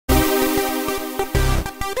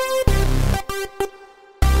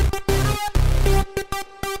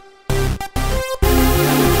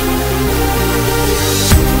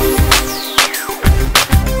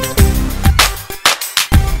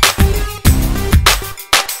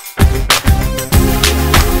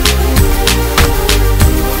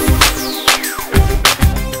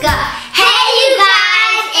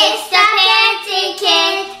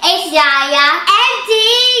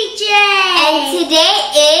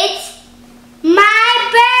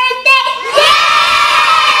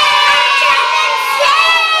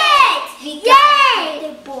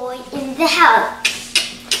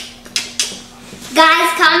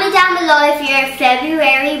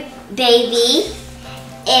baby.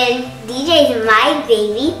 And DJ is my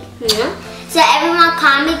baby. So everyone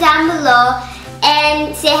comment down below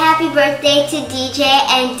and say happy birthday to DJ.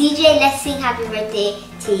 And DJ, let's sing happy birthday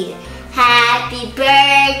to you. Happy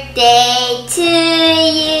birthday to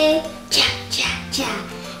you. Cha, cha, cha.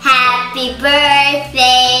 Happy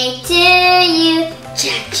birthday to you.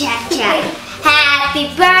 Cha, cha, cha. Happy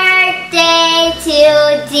birthday to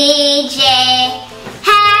DJ.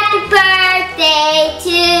 Happy birthday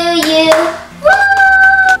to you. Woo!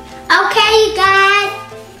 Okay, you guys,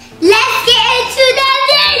 let's get into the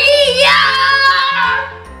video.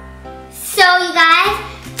 So, you guys,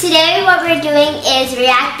 today what we're doing is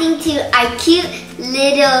reacting to our cute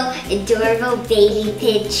little adorable baby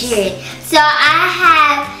pictures. So I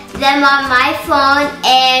have them on my phone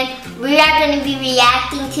and we are going to be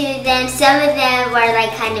reacting to them. Some of them were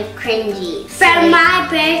like kind of cringy. For my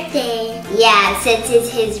birthday. Yeah, since it's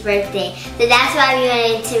his birthday. So that's why we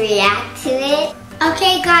wanted to react to it.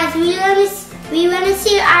 Okay guys, we want to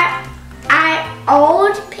see our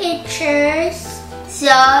old pictures. So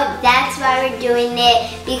that's why we're doing it,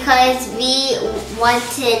 because we want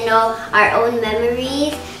to know our own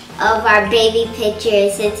memories of our baby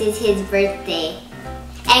pictures since it's his birthday.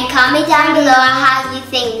 And comment down below how you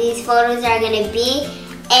think these photos are going to be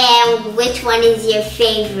and which one is your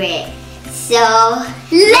favorite. So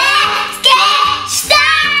let's get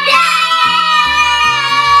started!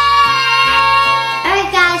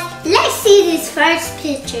 Alright guys, let's see this first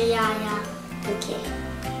picture, Yaya. Okay.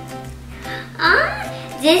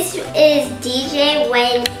 This is DJ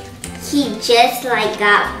when he just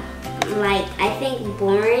got I think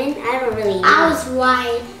born. I don't really know. I was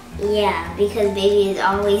white. Yeah, because babies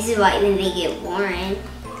always white when they get born.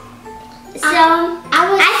 So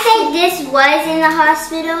I think this was in the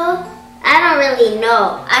hospital. I don't really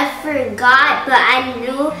know. I forgot, but I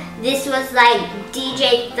knew this was like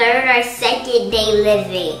DJ's third or second day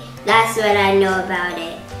living. That's what I know about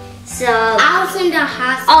it. So I was in the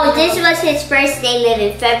hospital. Oh, this was his first day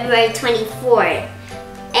living, February 24th.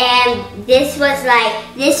 And this was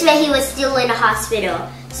this way he was still in the hospital.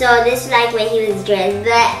 So this is when he was dressed.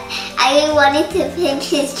 But I wanted to pinch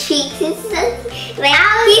his cheeks and stuff. He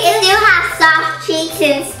still has soft cheeks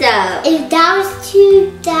and stuff. If that was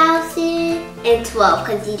 2012,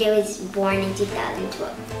 because DJ was born in 2012.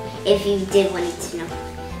 If you did want to know.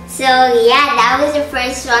 So yeah, that was the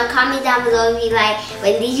first one. Comment down below if you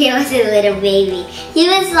when DJ was a little baby. He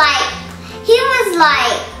was like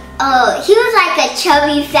a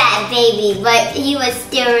chubby fat baby, but he was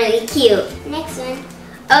still really cute. Next one.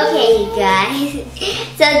 Okay, you guys.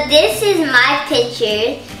 So this is my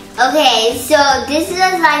picture. Okay, so this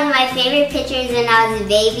was my favorite pictures when I was a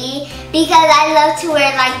baby, because I love to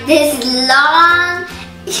wear this long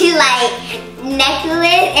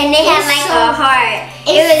necklace, and they have a heart.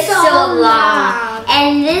 It was so long.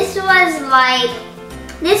 And this was when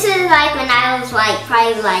I was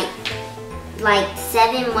probably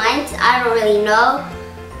 7 months. I don't really know,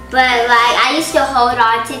 but I used to hold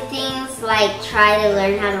on to things, try to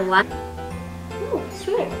learn how to walk. Ooh,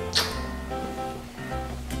 smart.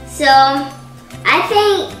 So I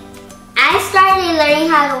think I started learning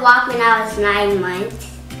how to walk when I was 9 months.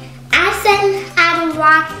 I started how to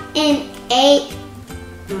walk in 8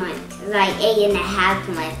 months, 8.5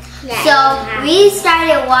 months. Yeah, so we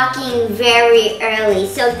started walking very early.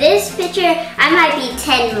 So this picture, I might be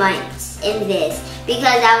 10 months in this,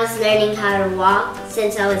 because I was learning how to walk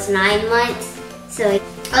since I was 9 months. So,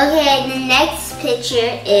 okay, the next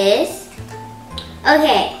picture is,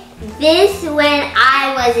 okay, this when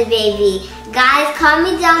I was a baby. Guys,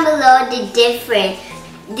 comment down below the difference.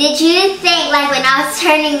 Did you think, when I was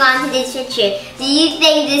turning on to this picture, do you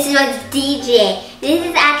think this was DJ? This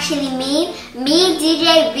is actually me. Me and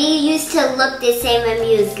DJ, we used to look the same when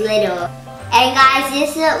we was little. And guys,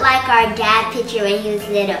 this looked like our dad picture when he was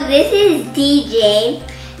little. This is DJ.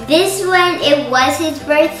 This when it was his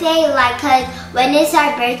birthday, cause when it's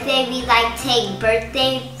our birthday, we take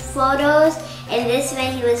birthday photos. And this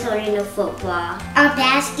when he was holding a football. A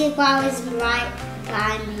basketball is right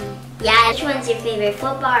by me. Yeah, which one's your favorite,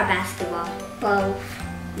 football or basketball? Both.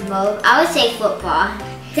 Both? I would say football.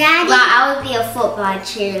 Daddy? Well, I would be a football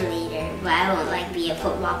cheerleader, but I won't be a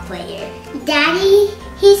football player. Daddy,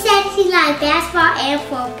 he said he liked basketball and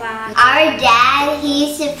football. Our dad, he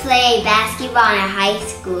used to play basketball in high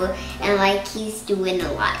school, and he used to win a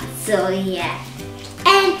lot, so yeah.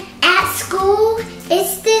 And at school,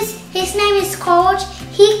 his name is Coach.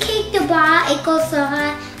 He kicked the ball, it goes so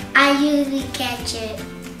hard, I usually catch it.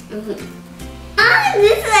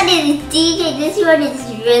 This one is DJ. This one is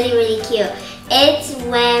really, really cute. It's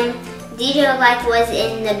when DJ was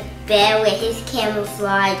in the bed with his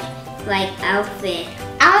camouflage like outfit?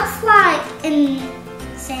 I was like in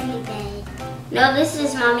Sammy bed. No, this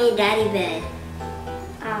is mommy and daddy bed.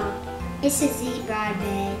 Oh, it's a zebra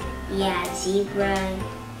bed. Yeah, zebra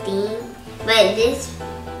theme. But this,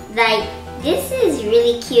 like, this is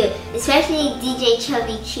really cute, especially DJ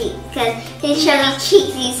Chubby Cheeks, because his chubby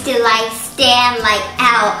cheeks used to like stand like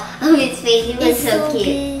out of his face. It was so cute.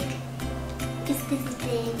 Big. This is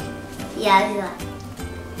big. Yeah,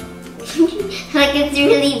 it's like it's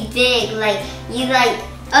really big. Like you like.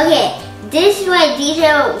 Okay, this way DJ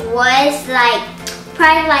was like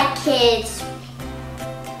probably like kids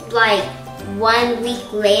like 1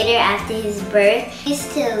 week later after his birth. I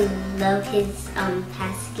used to love his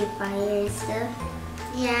pacifier and stuff.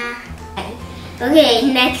 Yeah.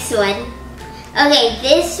 Okay, next one. Okay,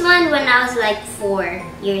 this one when I was like 4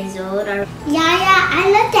 years old. Or Yaya, I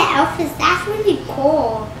love the outfits. That's really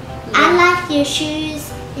cool. Yeah. I like your shoes.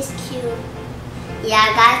 It's cute.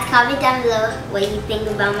 Yeah, guys, comment down below what you think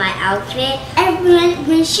about my outfit. And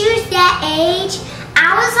when she was that age,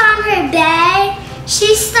 I was on her bed.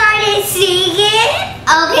 She started singing.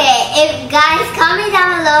 Okay, if guys, comment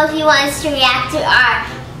down below if you want us to react to our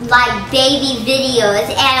like baby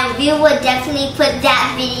videos, and we will definitely put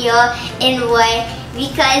that video in one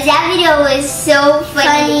because that video was so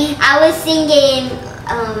funny. I was singing.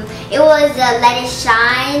 It was Let It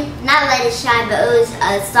Shine, not Let It Shine, but it was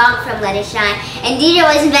a song from Let It Shine. And DJ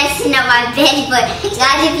was messing up my bed, but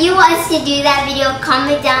guys, if you want us to do that video,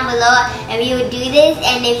 comment down below and we will do this.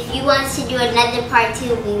 And if you want us to do another part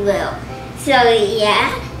 2, we will. So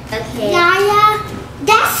yeah, okay. Yaya,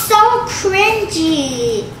 that's so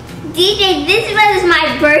cringy. DJ, this was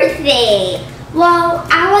my birthday. Well,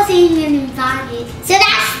 I wasn't even invited. So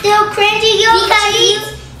that's still cringy,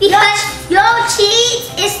 because your cheeks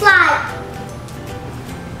is like,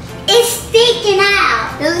 it's sticking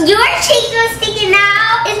out. Your cheek was sticking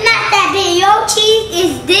out. It's not that big. Your cheek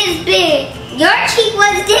is this big. Your cheek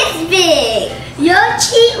was this big. Your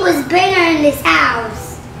cheek was bigger in this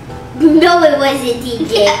house. No, it wasn't,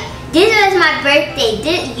 DJ. This was my birthday.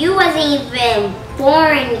 You wasn't even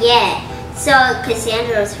born yet. So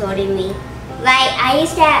Cassandra was holding me. Like I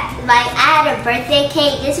used to have, like I had a birthday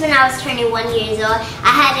cake. This when I was turning 1 years old.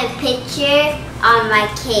 I had a picture on my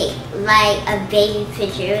cake, like a baby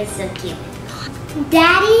picture. It was so cute.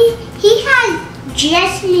 Daddy, he had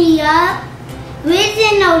dressed me up. We was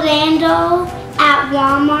in Orlando at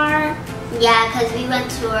Walmart. Yeah, because we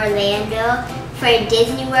went to Orlando for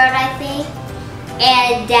Disney World, I think.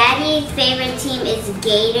 And Daddy's favorite team is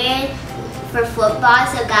Gators for football.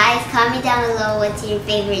 So guys, comment down below what's your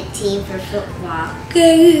favorite team for football.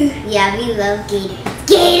 Gators. Yeah, we love Gators.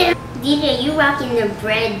 Gators! DJ, you rocking the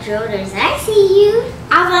red Jordans. I see you.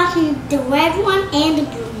 I'm rocking the red one and the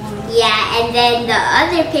blue one. Yeah, and then the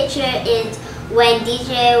other picture is when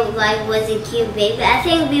DJ like was a cute baby. I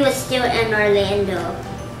think we were still in Orlando.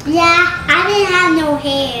 Yeah, I didn't have no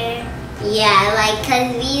hair. Yeah, like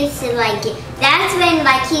cause we used to like that's when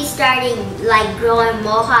like he started like growing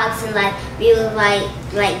mohawks and like we were like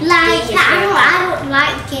I don't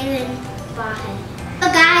like getting bald.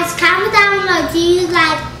 But guys, comment down below. Do you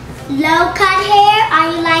like low cut hair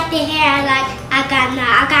or you like the hair I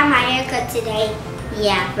got my hair cut today?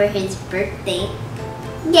 Yeah, for his birthday.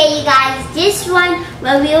 Yeah, you guys, this one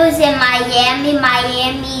when we was in Miami,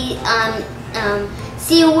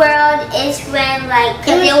 SeaWorld is when like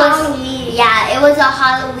It was Halloween. Yeah, it was a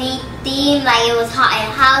Halloween theme, like it was haunted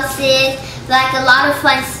houses, like a lot of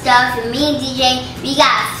fun stuff. And me and DJ, we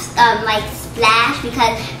got like splash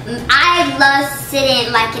because I love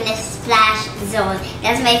sitting like in a splash zone.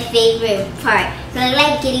 That's my favorite part. So I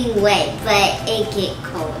like getting wet, but it get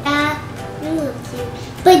cold.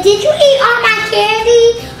 But did you eat all my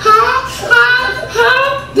candy?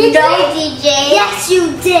 Did No, you? DJ. Yes,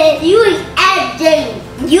 you did. You ate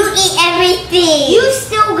everything. You eat everything. You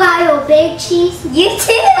still got your big cheese? You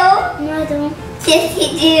too. No, I don't. Yes, you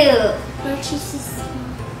do. Your cheese is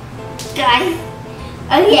small. Guys.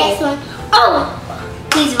 Okay. Next one. Oh,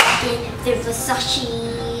 He's rocking the Versace.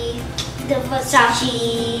 the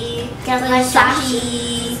Versace. The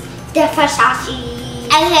Versace. The Versace.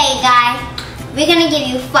 Okay, guys. We're gonna give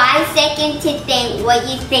you 5 seconds to think what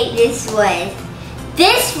you think this was.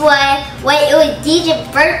 This was when it was DJ's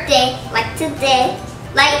birthday, like today.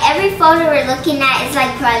 Like every photo we're looking at is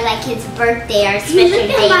like probably like his birthday or special Look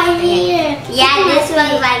day. at my hair. Yeah, Look at this my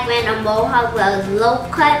was hair. like when a mohawk was low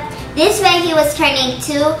cut. This way he was turning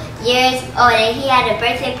 2 years old and he had a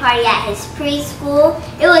birthday party at his preschool.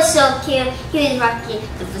 It was so cute. He was rocking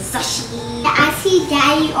the Versace. I see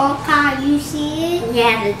Daddy all car. You see it?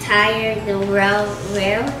 Yeah, the tire, the rail.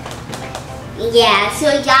 Yeah, so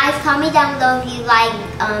guys, comment down below if you like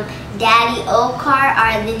Daddy old car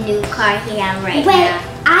or the new car he have right now? Wait,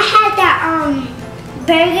 I had that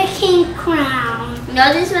Burger King crown.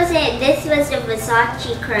 No, this was it. This was the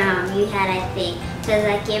Versace crown you had, I think, because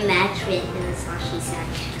like it matched with the Versace side.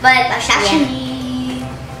 But Versace.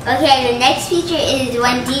 Yeah. Okay, the next feature is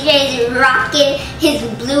when DJ is rocking his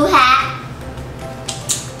blue hat.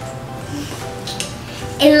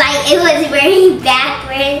 And like it was very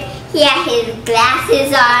backward. He had his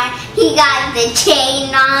glasses on. He got the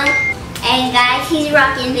chain on. And guys, he's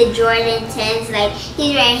rocking the Jordan 10s. Like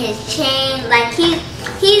he's wearing his chain. Like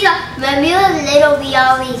when we were little, we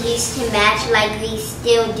always used to match, like we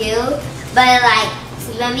still do. But like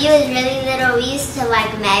when we was really little, we used to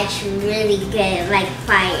like match really good, like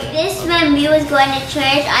fire. This when we was going to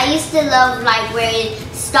church, I used to love like wearing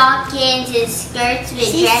stockings and skirts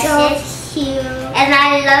with dresses. So cute. And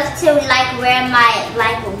I love to like wear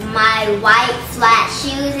my white flat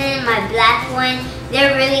shoes and my black one.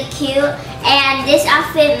 They're really cute. And this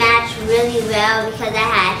outfit matched really well because I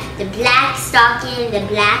had the black stocking, the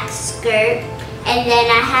black skirt, and then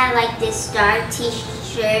I had like this star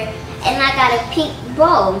t-shirt, and I got a pink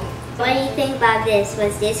bow. What do you think about this?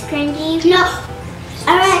 Was this cringy? No.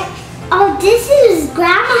 Alright. Oh, this is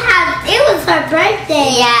Grandma had, it was her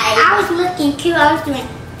birthday. Yeah. I was looking cute. I was doing.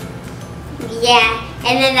 Yeah.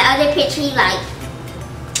 And then the other picture, he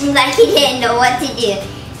didn't know what to do.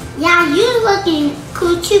 Yeah, you looking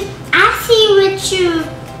cool too. I see with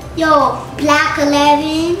your black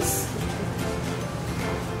 11s.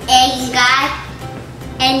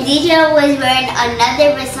 And DJ was wearing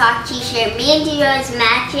another Versace shirt. Me and DJ was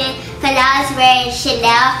matching because I was wearing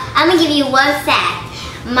Chanel. I'm going to give you one fact.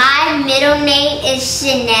 My middle name is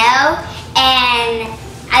Chanel and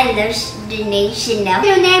I love the name Chanel.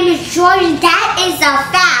 Your name is Jordan. That is a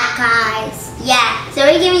fact, guys. Yeah, so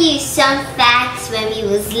we're giving you some facts when we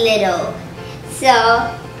was little. So,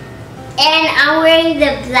 and I'm wearing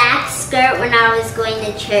the black skirt when I was going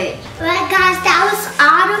to church. Alright guys, that was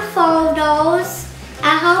all the photos.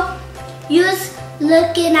 I hope you're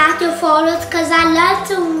looking at the photos because I love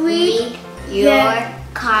to read your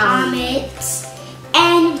comments.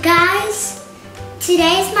 And guys,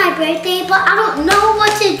 today's my birthday, but I don't know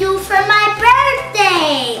what to do for my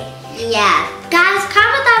birthday. Yeah. Guys,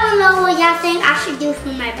 comment down below what y'all think I should do for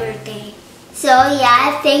my birthday. So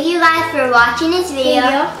yeah, thank you guys for watching this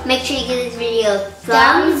video. Make sure you give this video a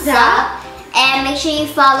thumbs up. And make sure you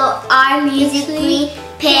follow our Musically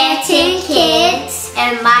Panton Kids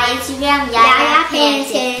and my Instagram, Yaya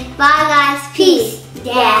Panton. Bye guys, peace.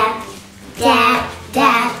 Dab, dab,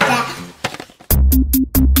 dab.